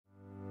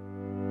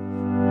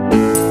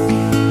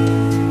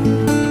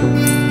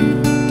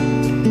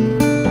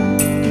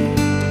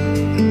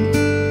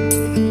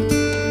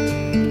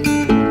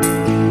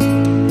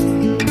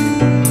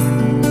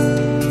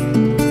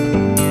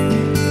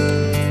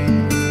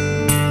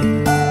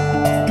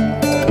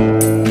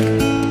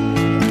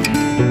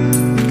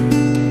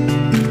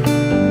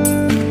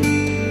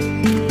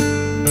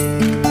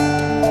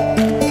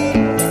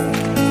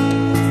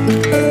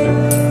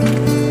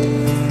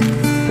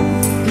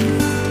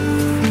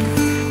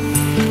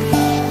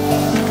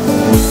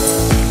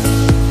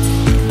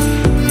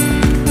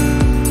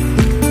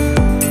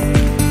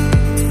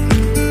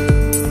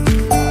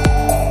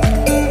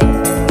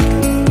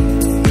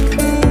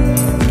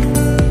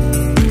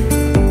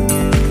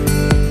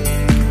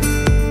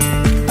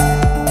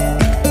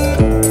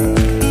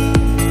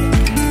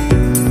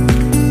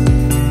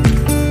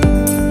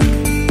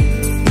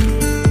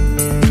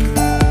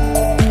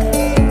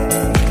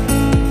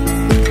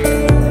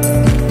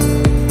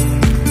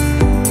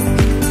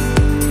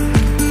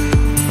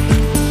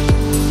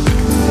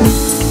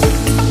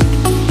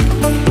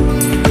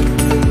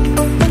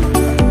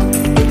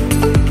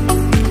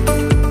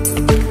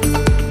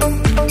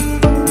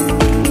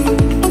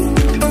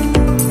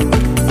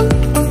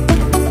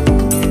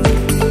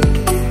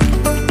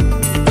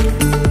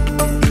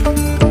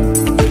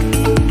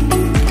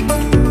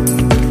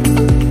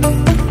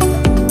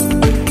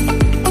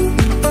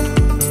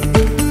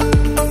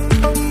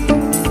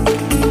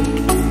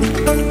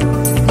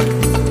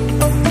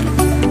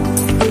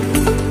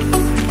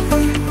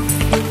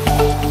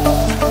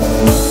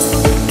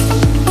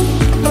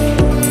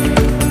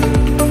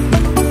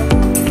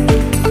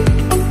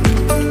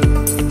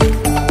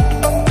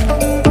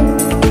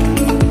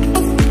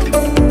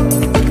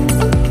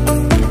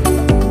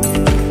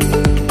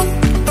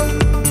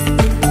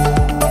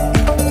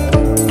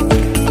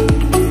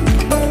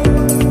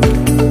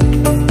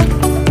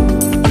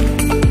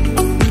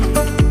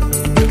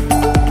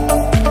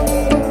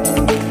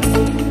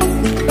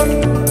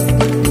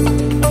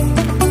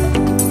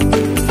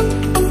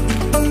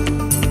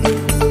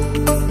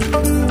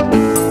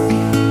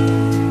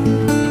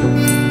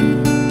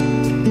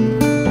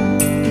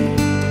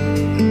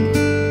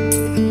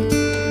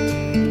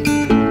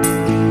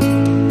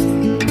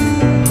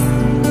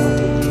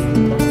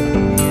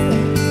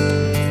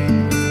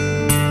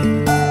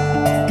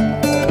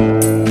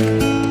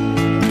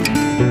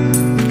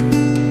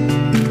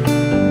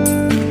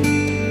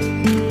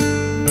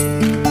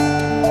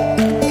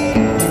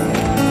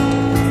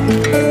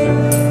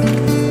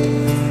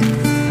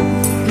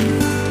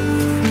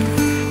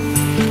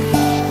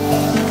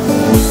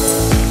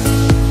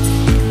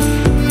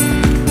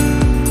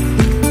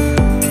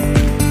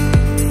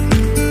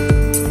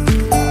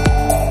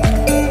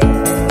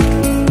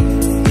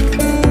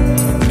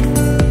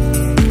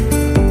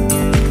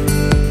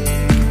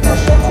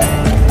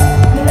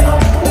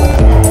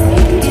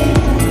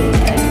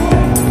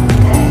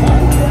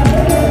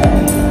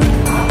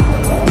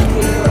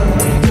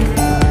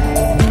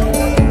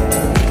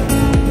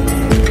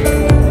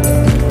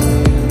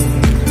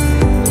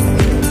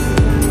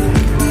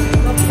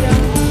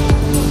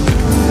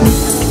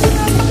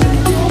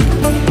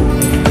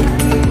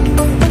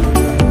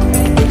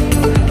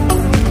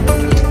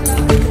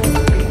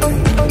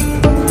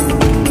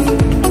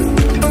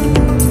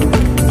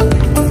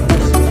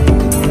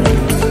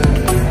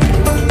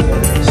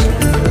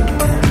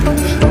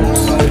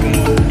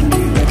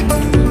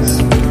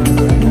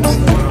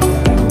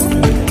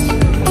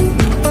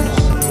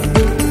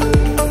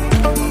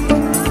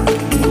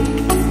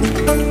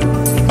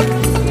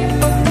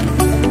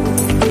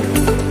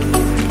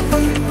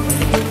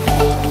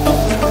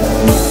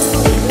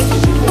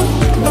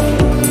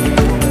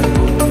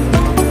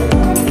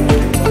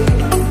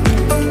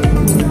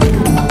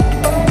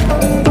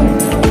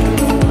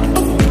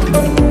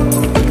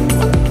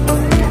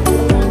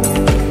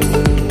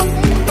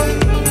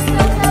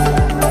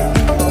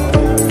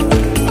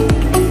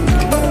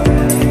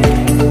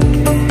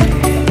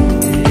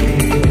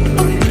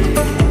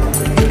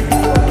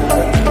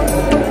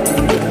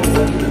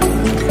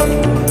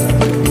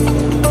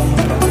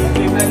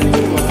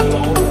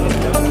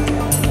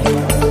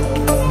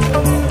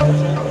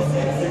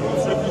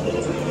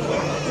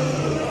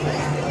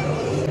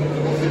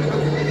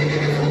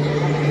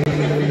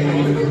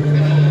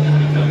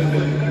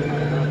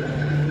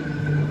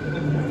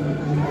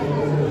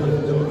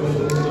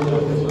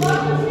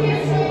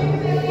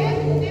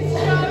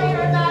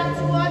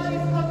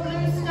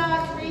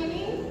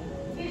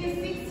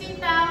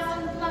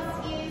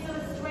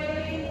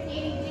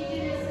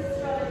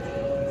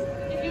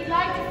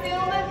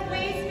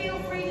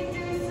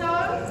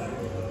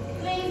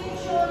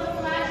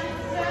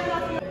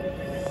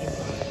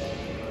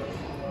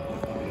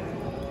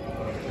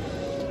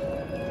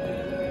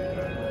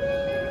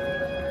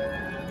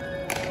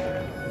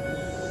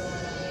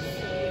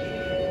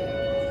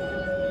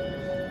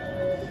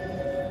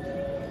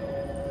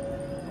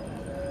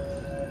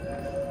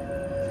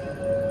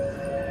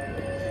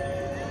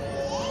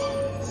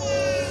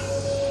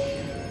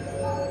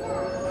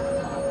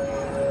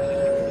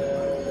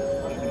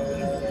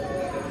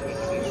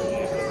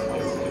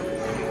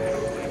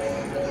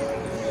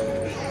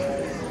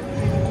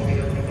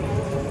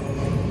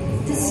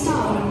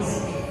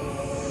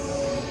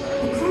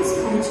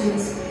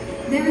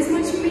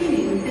much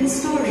meaning and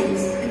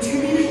stories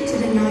attributed to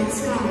the night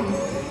sky.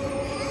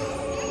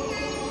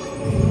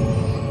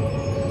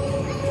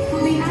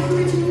 For the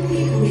Aboriginal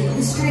people of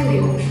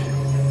Australia,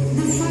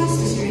 the first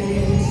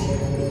Australians,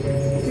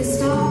 the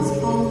stars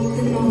hold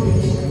the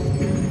knowledge.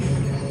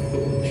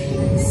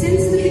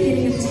 Since the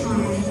beginning of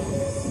time,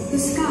 the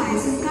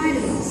skies have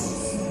guided us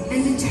and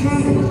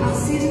determined our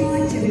seasonal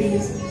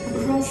activities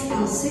across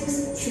our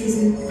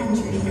 6-season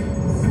country.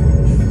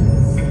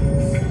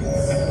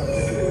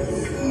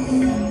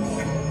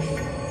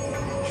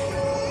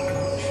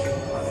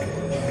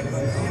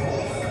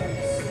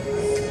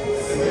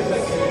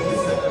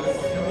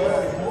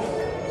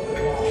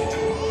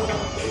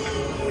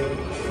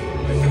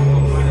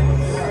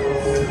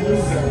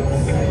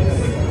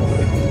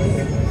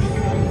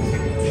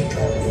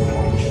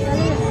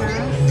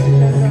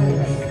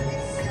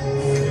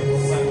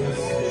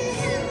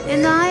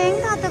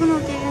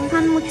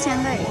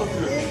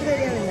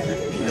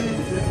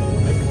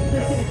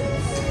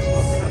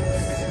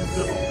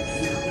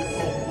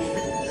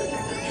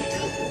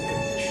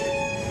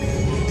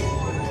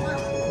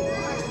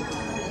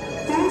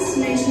 First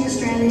Nation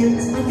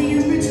Australians are the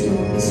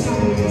original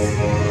astronomers.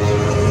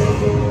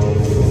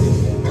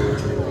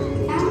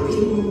 Our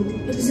people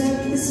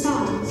observed the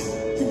stars,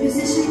 the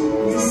position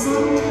of the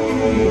sun and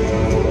moon.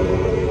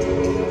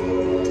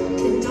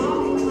 The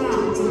dark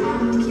clouds of our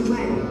Milky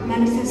Way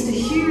manifest a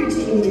huge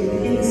emu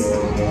in the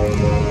sky.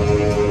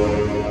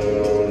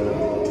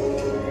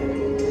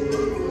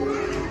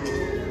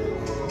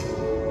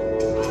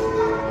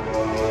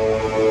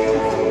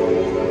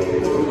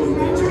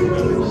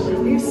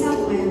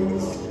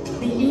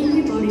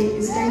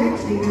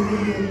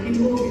 In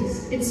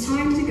August, it's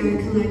time to go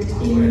collect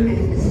emu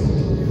eggs.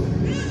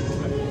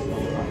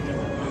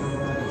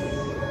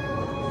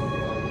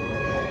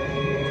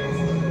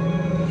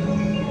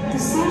 The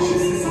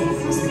songs sung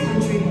across the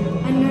country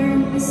are known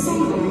as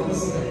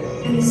songbirds,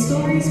 and the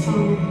stories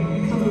told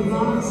cover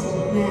vast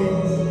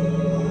lands.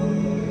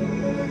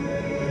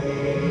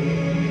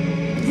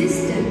 This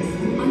depth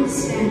of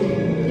understanding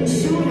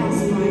ensured our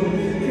survival,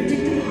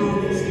 predicted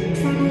harvest,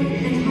 travel,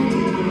 and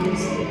hunting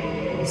times.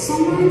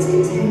 Songlines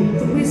contain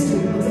the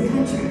wisdom of the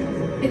country.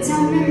 It's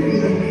our memory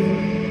record,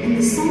 and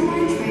the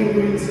songline trade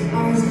routes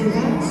are as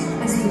diverse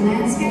as the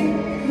landscape,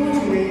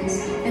 waterways,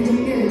 and a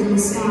bird in the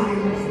sky.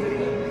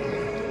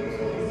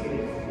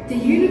 The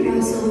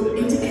universal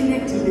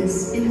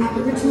interconnectedness in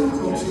Aboriginal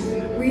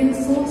culture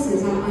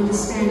reinforces our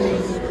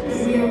understanding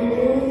that we are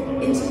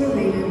all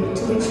interrelated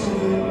to each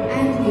other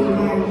and the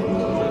environment.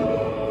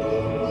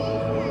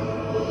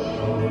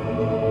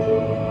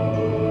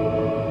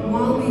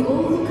 While we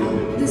all look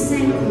up the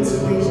same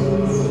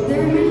constellations,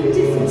 there are many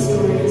different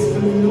stories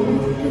from the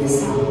north to the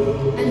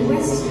south and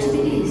west to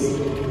the east.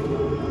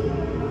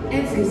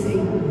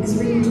 Everything is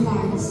written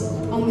twice,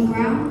 on the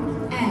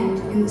ground and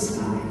in the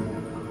sky.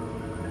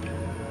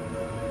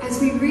 As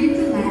we read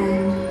the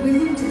land, we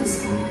look to the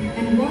sky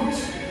and watch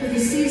for the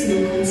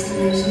seasonal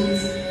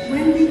constellations.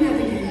 When we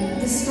navigate,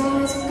 the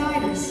stars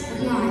guide us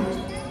at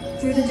night.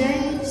 Through the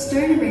day,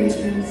 stone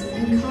arrangements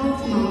and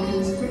carved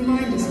markers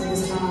remind us of the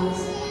stars.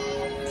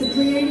 The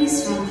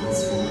Pleiades star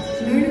cluster,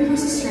 known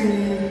across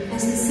Australia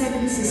as the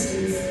Seven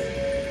Sisters.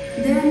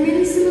 There are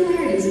many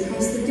similarities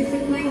across the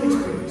different language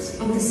groups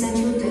of the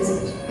Central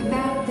Desert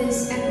about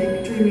this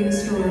epic dreaming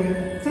story.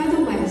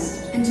 Further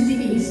west and to the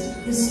east,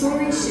 the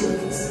story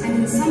shifts, and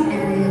in some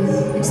areas,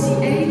 it's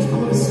the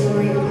age-old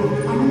story about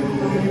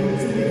unrequited,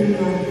 forbidden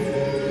love.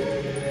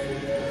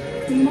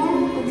 The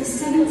moral of the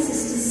Seven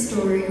Sisters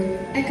story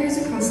echoes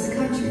across the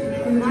country,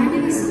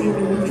 reminding us all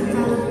of the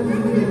value of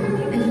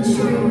women and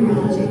ensuring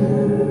morality.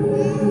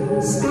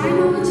 Sky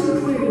knowledge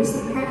includes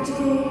the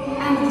practical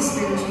and the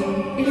spiritual.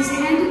 It is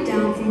handed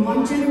down from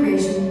one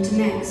generation to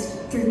next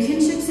through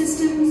kinship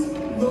systems,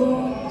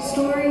 lore,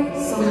 story,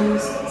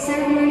 songs,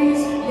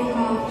 ceremonies, rock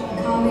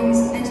art, carvings,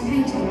 and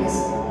paintings.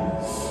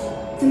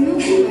 The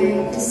Milky Way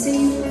is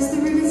seen as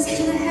the rivers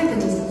to the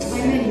heavens by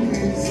many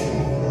groups.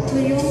 For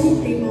the Yolngu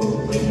people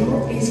of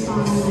northeast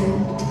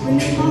Ireland, when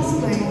they pass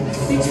away,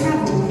 they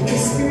travel to the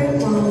spirit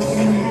world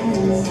in the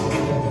heavens.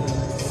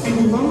 And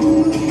along the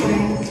Milky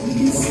Way, you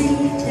can see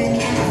their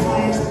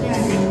campfires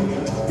burning.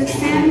 The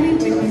family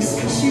witness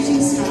a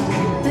shooting star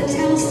that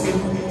tells them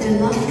their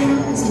loved one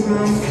has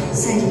arrived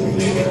safely.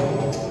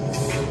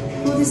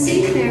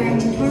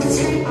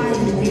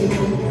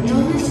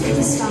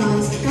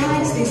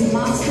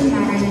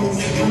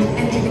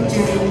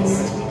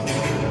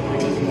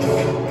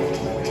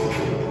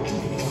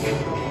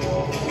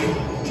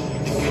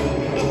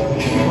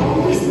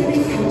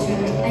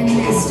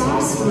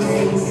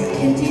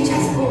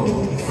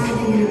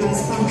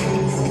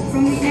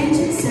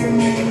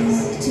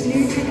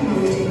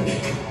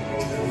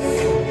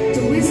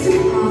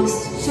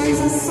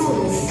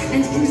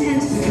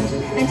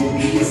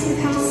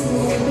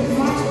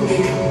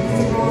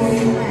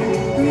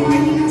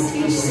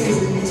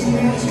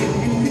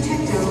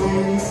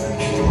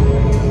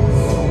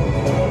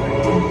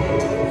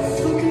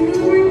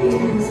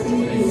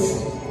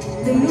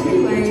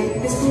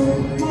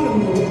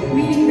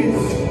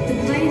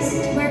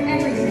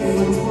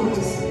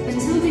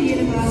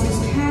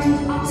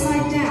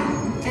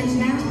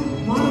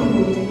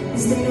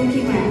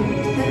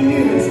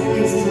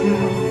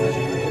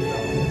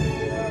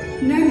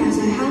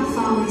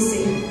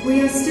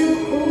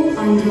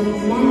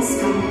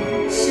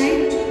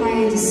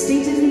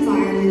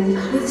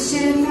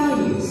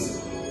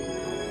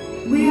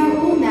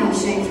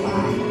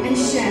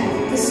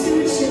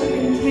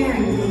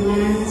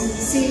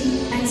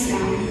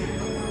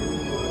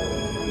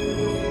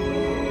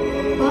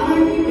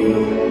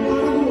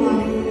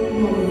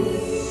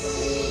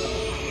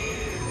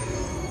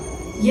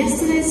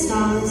 yesterday's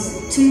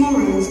stars,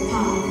 tomorrow's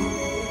path.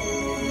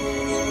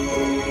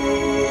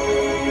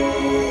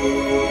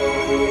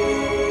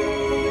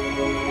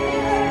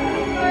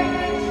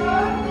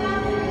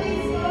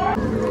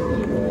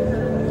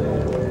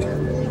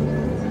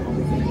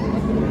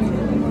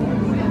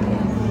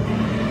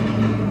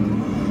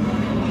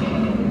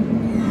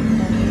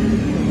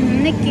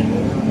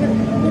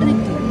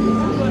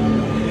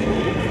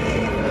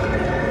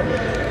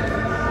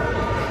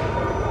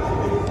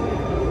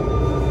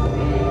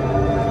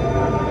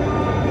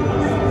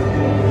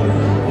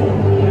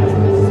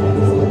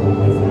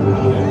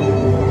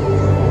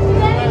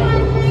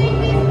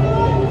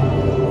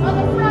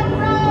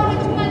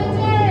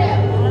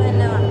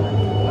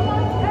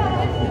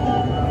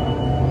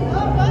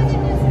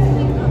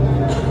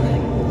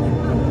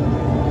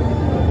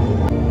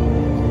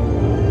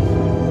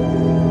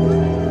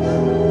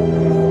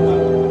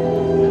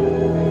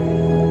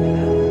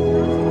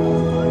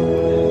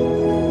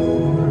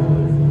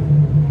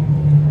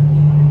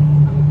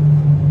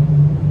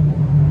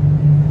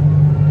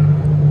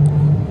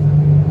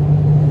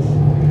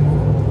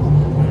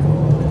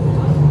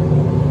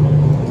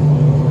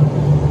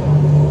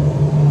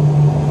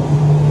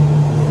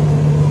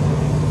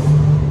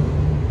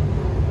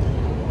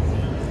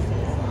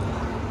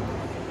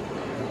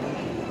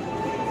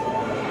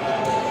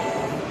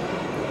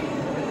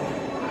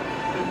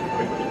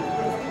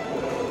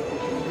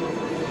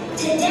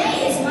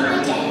 Today is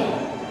my day.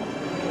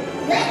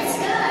 Let's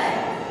go!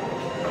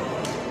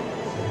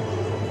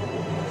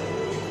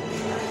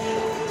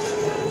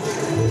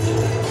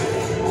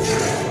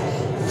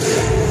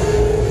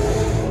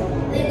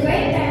 The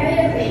Great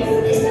Barrier Reef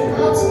is the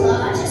world's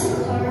largest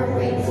coral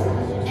reef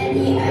and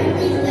the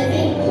only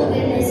living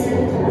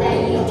organism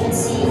that you can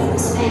see from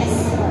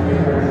space.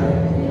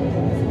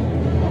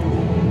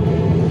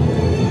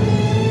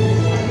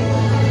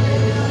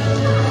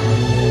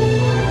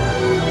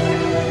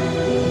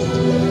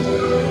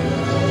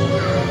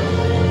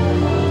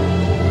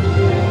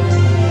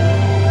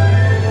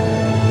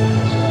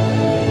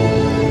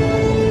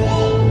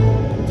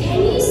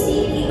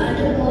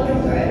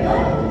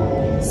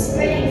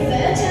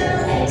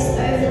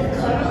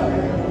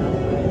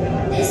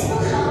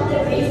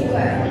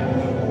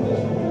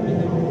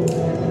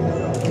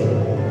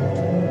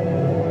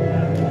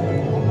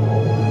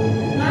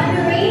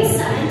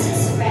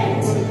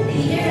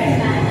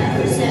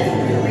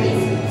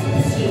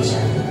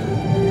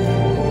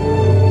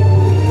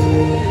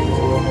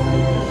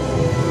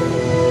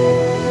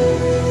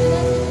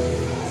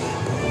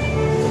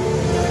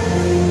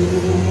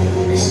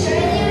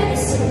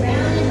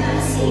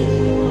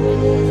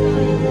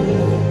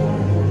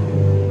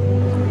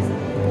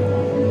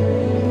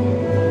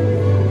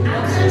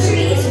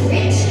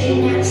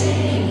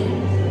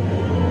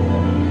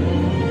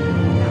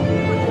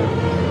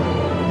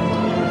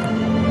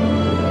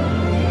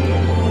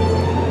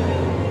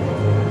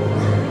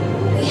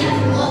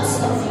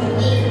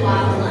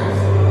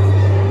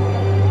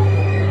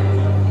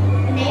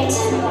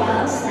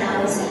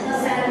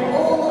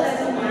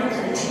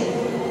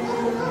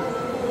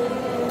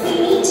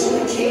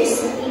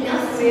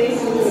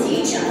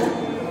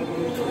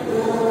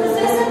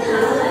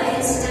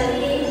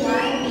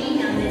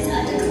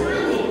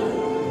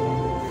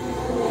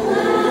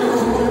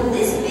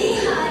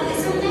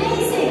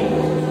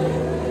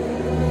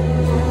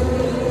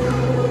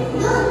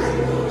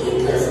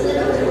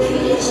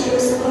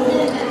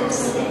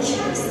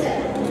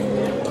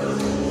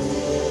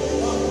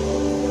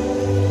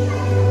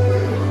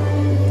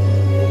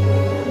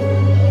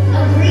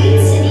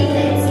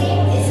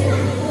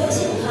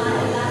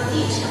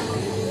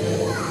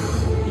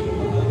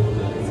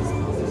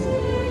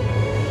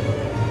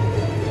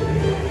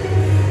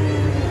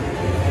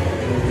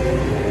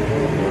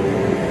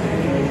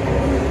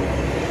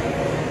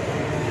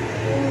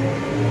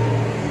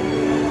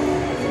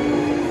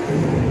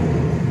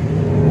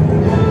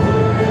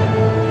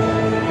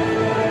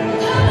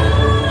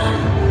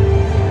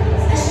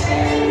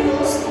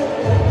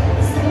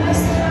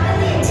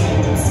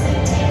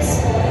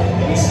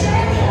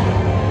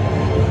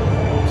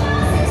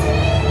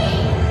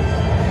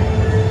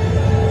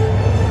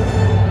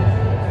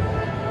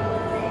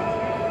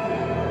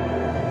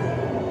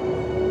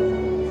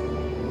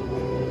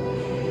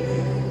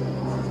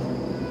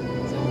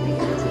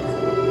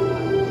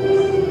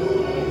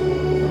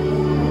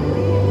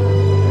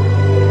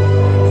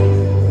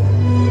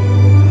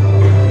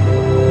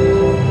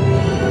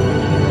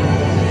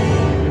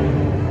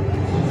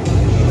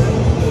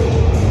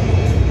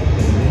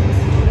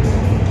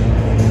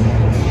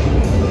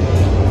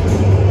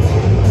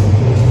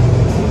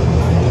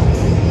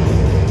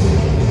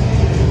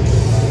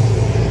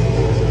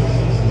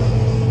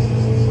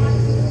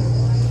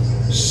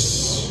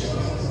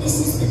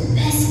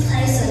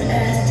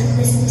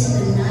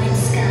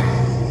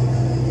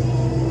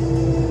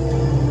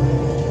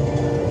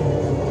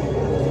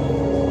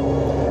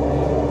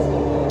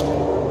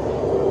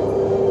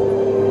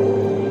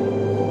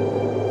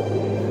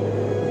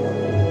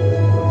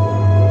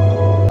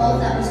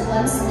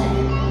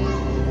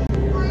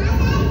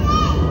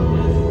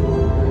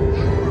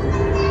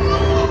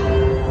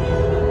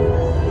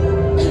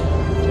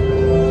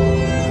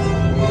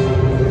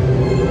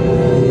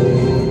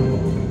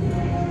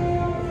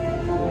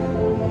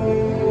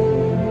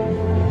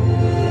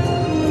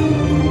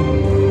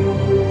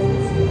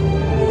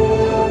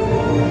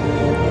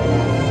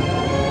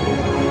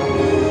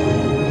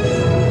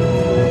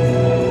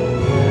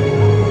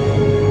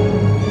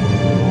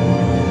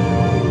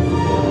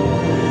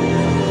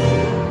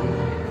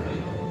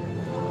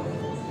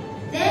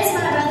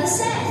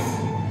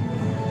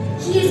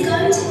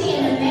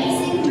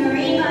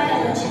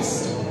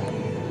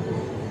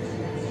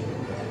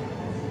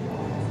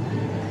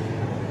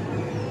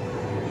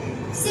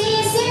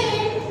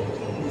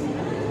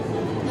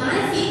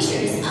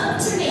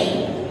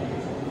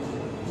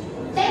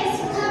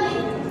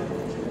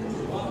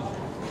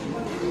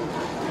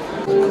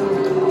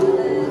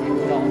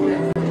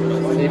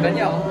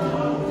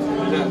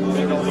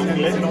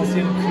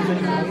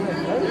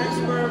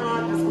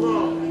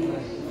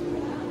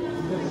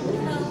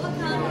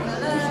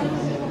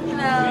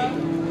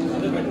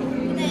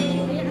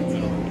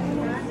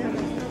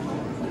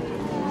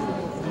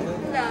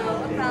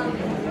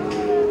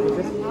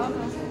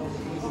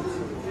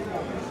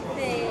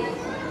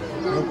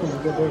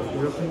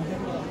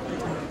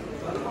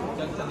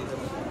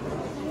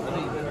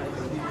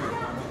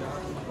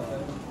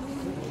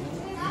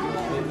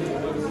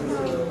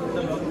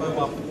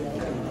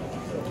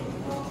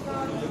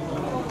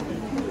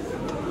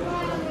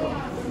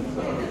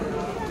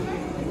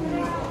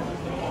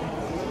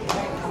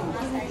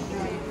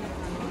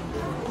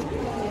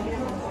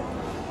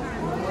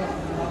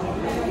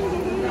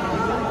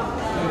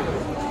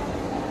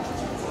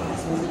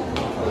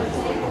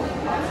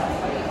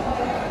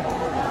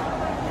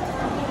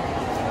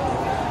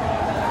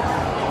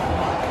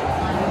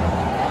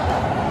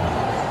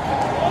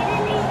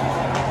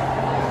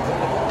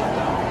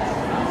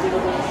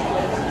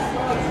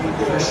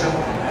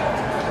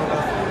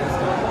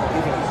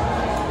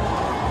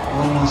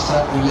 Almost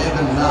at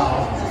 11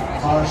 now.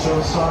 Our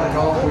show started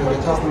off with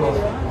a couple of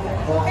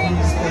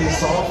walkies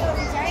face off.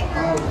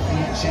 Now we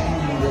keep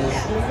changing this.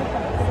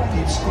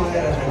 Keep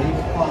square and keep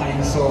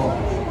fine. So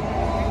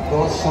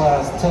those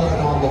flags turn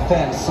on the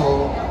fence.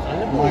 So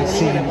you might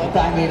see him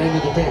bang it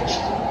into the pitch.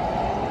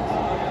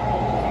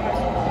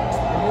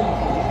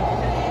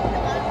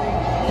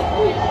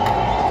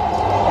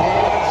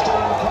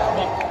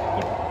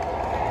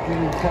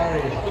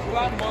 Carry.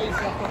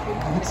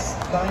 It's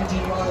 90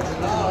 miles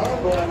an hour,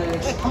 but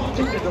it's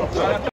comfortable.